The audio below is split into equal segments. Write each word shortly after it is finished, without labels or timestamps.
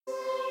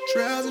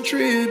Trials and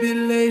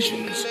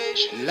tribulations,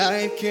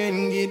 life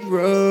can get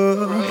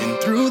rough, and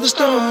through the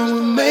storm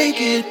we'll make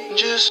it.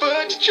 Just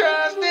put your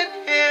trust in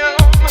Him.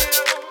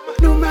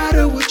 No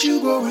matter what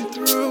you're going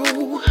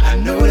through, I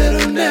know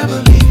that I'll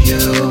never leave you.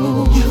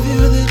 You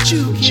feel that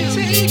you can't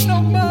take no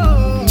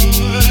more.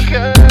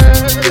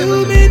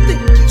 You may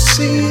think you've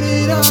seen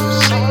it all.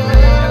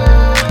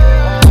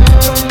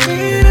 Don't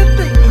need a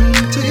thing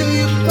until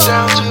you fall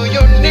down to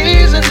your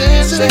knees and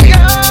then say,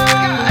 God,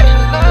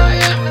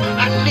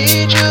 I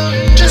need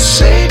you to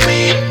save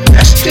me.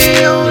 That's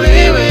the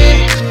only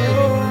way.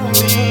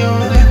 The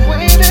only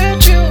way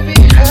that you'll be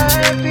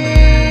happy.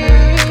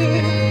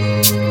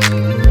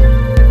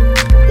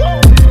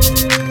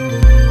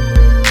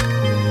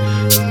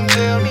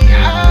 Tell me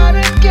how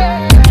to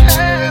get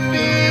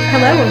happy.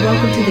 Hello and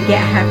welcome to the Get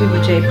Happy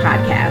with Jay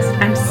podcast.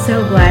 I'm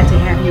so glad to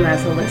have you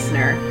as a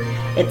listener.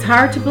 It's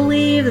hard to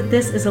believe that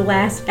this is the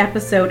last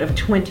episode of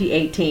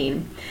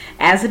 2018.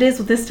 As it is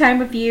with this time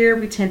of year,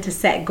 we tend to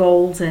set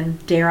goals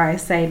and, dare I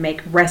say,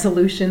 make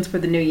resolutions for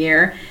the new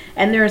year,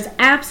 and there's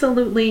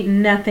absolutely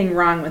nothing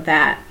wrong with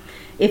that.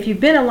 If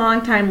you've been a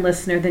long-time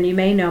listener, then you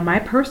may know my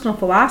personal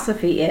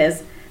philosophy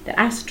is that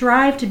I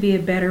strive to be a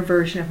better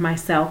version of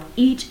myself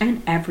each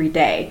and every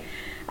day.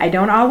 I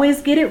don't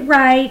always get it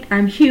right.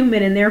 I'm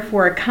human and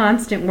therefore a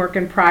constant work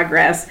in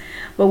progress,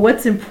 but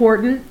what's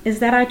important is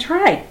that I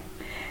try.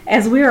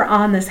 As we are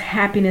on this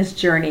happiness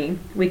journey,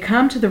 we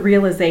come to the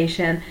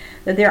realization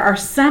that there are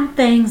some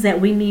things that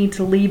we need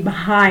to leave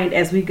behind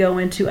as we go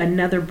into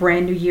another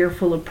brand new year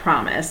full of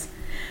promise.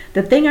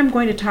 The thing I'm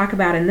going to talk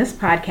about in this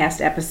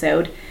podcast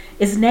episode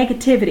is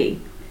negativity.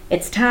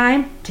 It's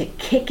time to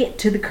kick it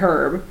to the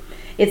curb.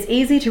 It's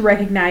easy to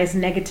recognize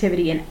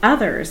negativity in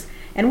others,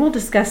 and we'll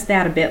discuss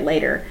that a bit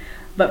later.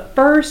 But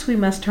first, we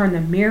must turn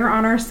the mirror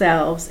on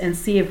ourselves and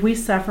see if we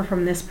suffer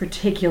from this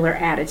particular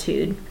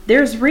attitude.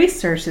 There's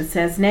research that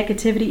says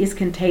negativity is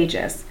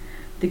contagious.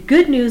 The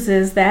good news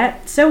is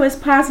that so is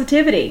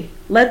positivity.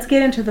 Let's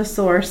get into the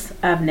source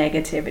of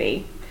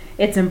negativity.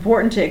 It's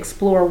important to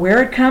explore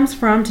where it comes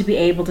from to be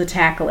able to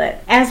tackle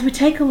it. As we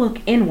take a look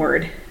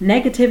inward,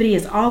 negativity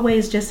is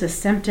always just a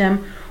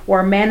symptom or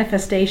a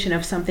manifestation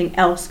of something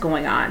else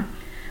going on.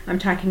 I'm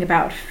talking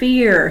about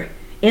fear,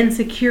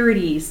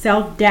 insecurity,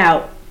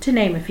 self-doubt, to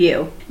name a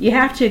few. You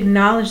have to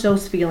acknowledge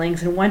those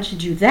feelings, and once you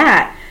do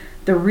that,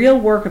 the real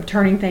work of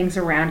turning things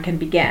around can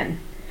begin.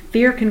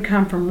 Fear can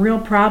come from real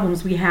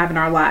problems we have in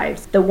our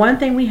lives. The one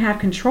thing we have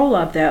control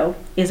of, though,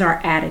 is our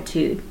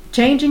attitude.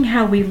 Changing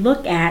how we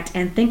look at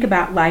and think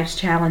about life's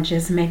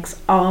challenges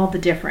makes all the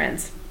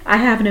difference. I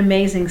have an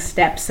amazing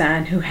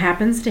stepson who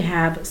happens to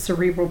have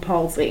cerebral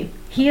palsy.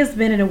 He has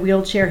been in a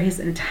wheelchair his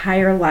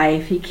entire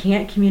life. He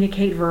can't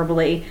communicate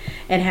verbally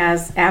and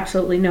has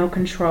absolutely no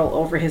control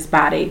over his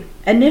body.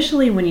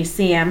 Initially, when you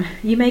see him,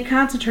 you may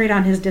concentrate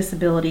on his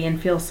disability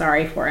and feel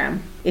sorry for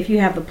him. If you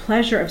have the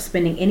pleasure of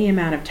spending any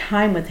amount of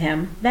time with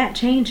him, that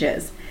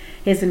changes.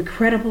 His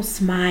incredible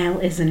smile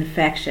is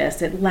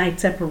infectious. It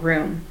lights up a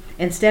room.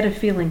 Instead of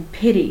feeling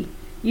pity,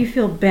 you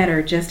feel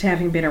better just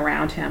having been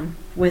around him.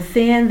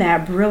 Within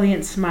that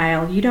brilliant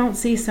smile, you don't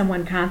see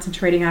someone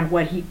concentrating on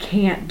what he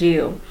can't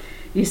do.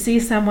 You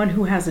see someone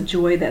who has a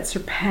joy that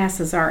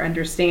surpasses our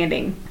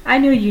understanding. I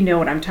know you know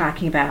what I'm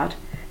talking about.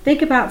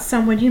 Think about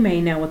someone you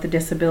may know with a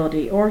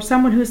disability, or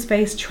someone who's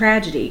faced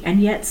tragedy and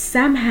yet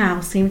somehow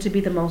seem to be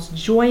the most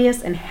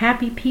joyous and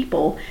happy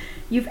people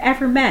you've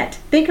ever met.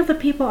 Think of the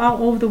people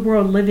all over the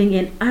world living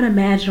in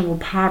unimaginable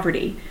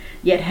poverty,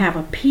 yet have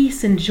a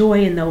peace and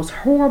joy in those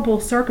horrible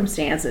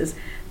circumstances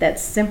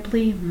that's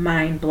simply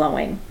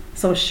mind-blowing.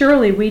 So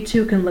surely we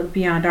too can look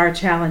beyond our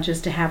challenges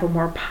to have a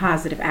more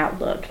positive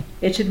outlook.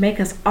 It should make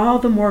us all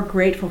the more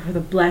grateful for the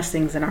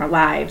blessings in our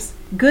lives.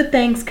 Good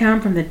things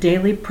come from the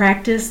daily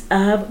practice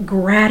of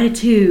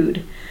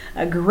gratitude.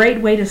 A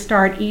great way to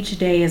start each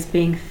day is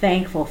being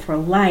thankful for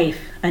life,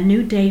 a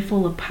new day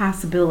full of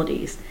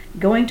possibilities.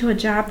 Going to a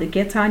job that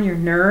gets on your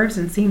nerves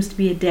and seems to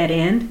be a dead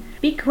end,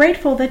 be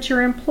grateful that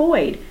you're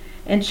employed,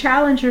 and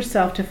challenge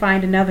yourself to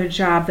find another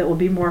job that will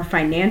be more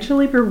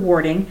financially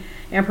rewarding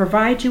and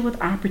provide you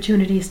with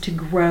opportunities to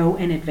grow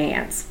and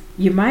advance.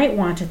 You might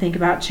want to think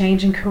about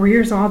changing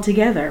careers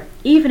altogether,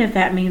 even if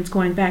that means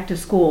going back to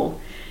school.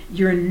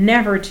 You're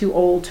never too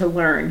old to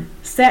learn.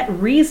 Set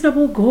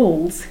reasonable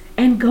goals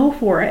and go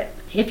for it.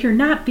 If you're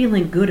not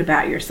feeling good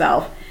about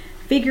yourself,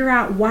 figure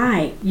out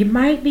why. You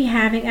might be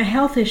having a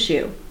health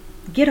issue.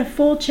 Get a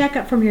full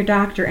checkup from your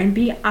doctor and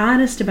be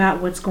honest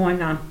about what's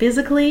going on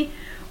physically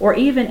or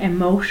even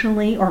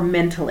emotionally or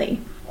mentally.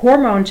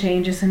 Hormone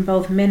changes in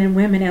both men and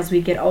women as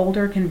we get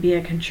older can be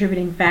a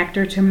contributing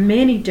factor to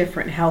many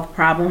different health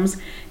problems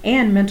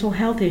and mental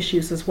health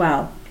issues as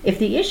well. If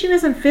the issue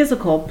isn't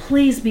physical,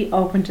 please be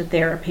open to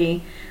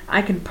therapy.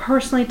 I can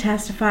personally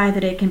testify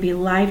that it can be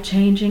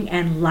life-changing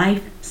and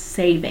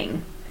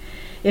life-saving.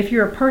 If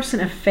you're a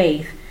person of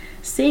faith,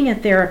 seeing a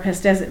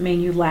therapist doesn't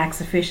mean you lack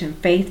sufficient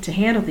faith to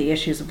handle the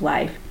issues of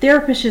life.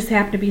 Therapists just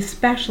happen to be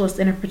specialists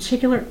in a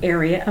particular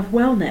area of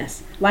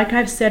wellness. Like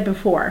I've said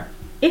before,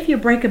 if you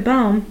break a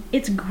bone,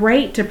 it's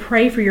great to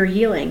pray for your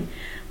healing,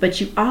 but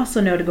you also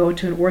know to go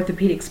to an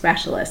orthopedic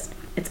specialist.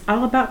 It's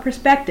all about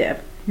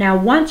perspective. Now,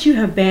 once you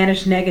have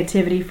banished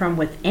negativity from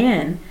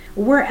within,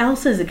 where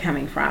else is it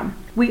coming from?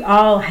 We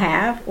all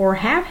have or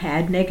have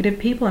had negative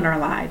people in our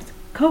lives.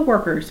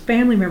 Co-workers,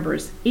 family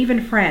members,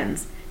 even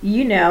friends.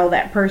 You know,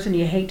 that person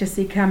you hate to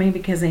see coming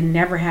because they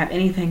never have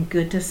anything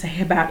good to say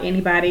about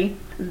anybody.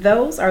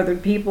 Those are the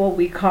people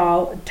we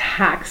call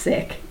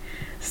toxic.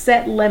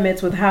 Set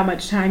limits with how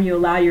much time you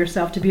allow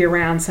yourself to be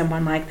around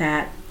someone like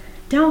that.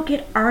 Don't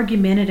get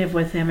argumentative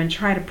with them and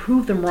try to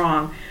prove them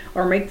wrong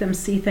or make them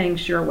see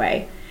things your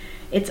way.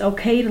 It's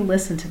okay to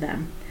listen to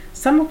them.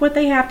 Some of what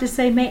they have to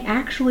say may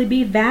actually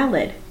be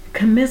valid.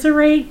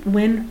 Commiserate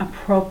when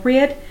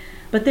appropriate,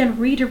 but then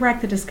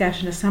redirect the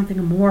discussion to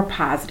something more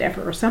positive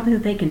or something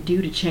that they can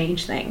do to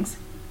change things.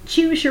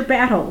 Choose your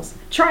battles.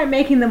 Try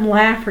making them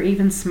laugh or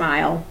even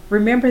smile.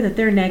 Remember that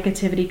their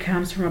negativity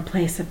comes from a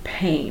place of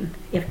pain.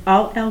 If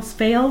all else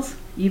fails,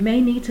 you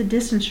may need to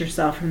distance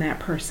yourself from that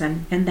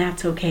person, and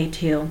that's okay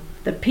too.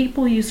 The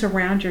people you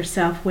surround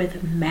yourself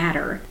with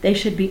matter. They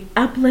should be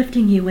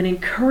uplifting you and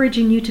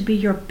encouraging you to be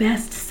your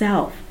best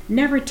self,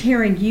 never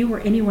tearing you or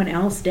anyone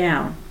else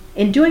down.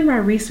 In doing my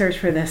research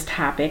for this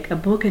topic, a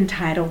book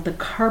entitled The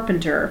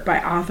Carpenter by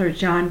author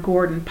John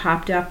Gordon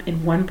popped up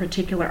in one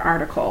particular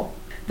article.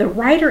 The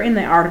writer in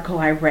the article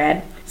I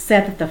read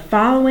said that the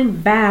following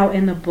vow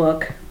in the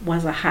book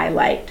was a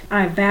highlight.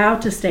 I vow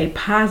to stay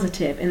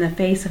positive in the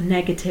face of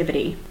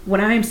negativity.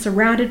 When I am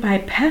surrounded by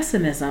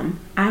pessimism,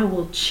 I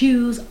will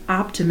choose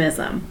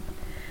optimism.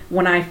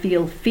 When I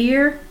feel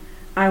fear,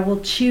 I will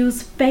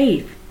choose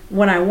faith.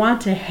 When I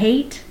want to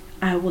hate,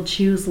 I will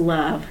choose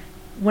love.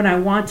 When I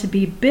want to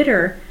be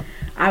bitter,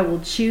 I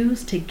will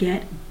choose to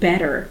get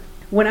better.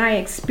 When I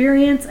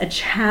experience a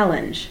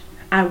challenge,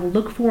 I will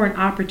look for an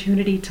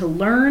opportunity to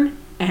learn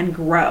and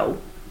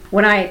grow.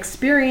 When I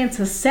experience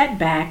a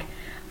setback,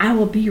 I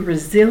will be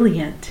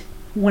resilient.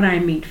 When I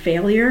meet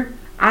failure,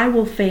 I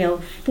will fail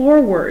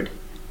forward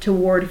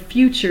toward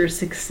future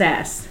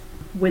success.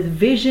 With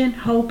vision,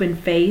 hope, and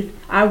faith,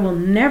 I will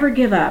never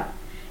give up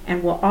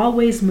and will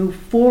always move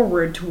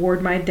forward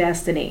toward my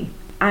destiny.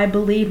 I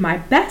believe my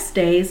best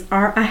days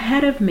are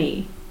ahead of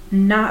me,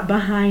 not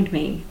behind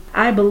me.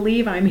 I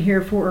believe I'm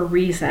here for a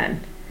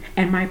reason,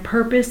 and my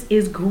purpose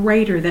is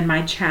greater than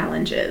my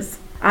challenges.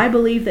 I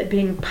believe that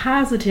being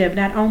positive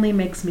not only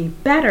makes me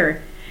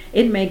better,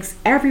 it makes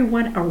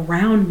everyone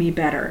around me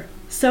better.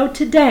 So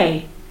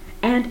today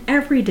and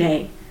every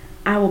day,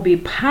 I will be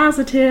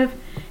positive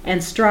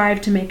and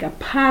strive to make a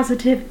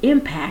positive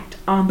impact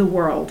on the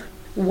world.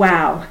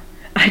 Wow,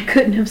 I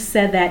couldn't have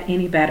said that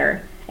any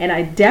better. And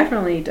I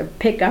definitely need to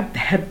pick up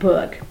that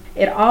book.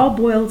 It all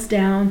boils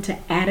down to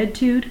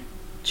attitude,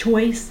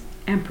 choice,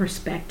 and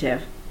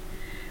perspective.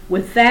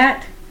 With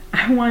that,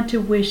 I want to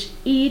wish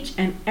each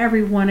and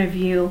every one of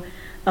you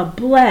a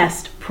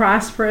blessed,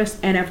 prosperous,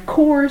 and of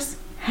course,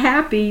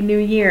 happy New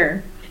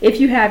Year. If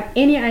you have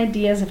any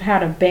ideas of how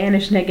to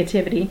banish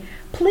negativity,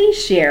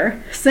 please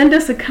share. Send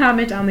us a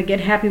comment on the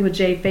Get Happy with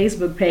Jay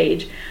Facebook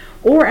page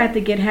or at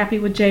the Get Happy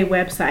with Jay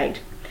website.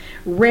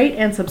 Rate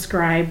and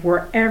subscribe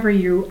wherever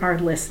you are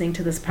listening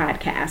to this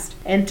podcast.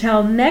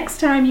 Until next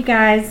time, you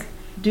guys,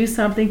 do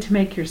something to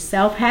make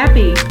yourself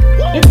happy.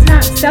 It's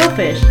not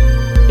selfish,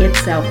 it's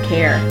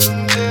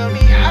self-care.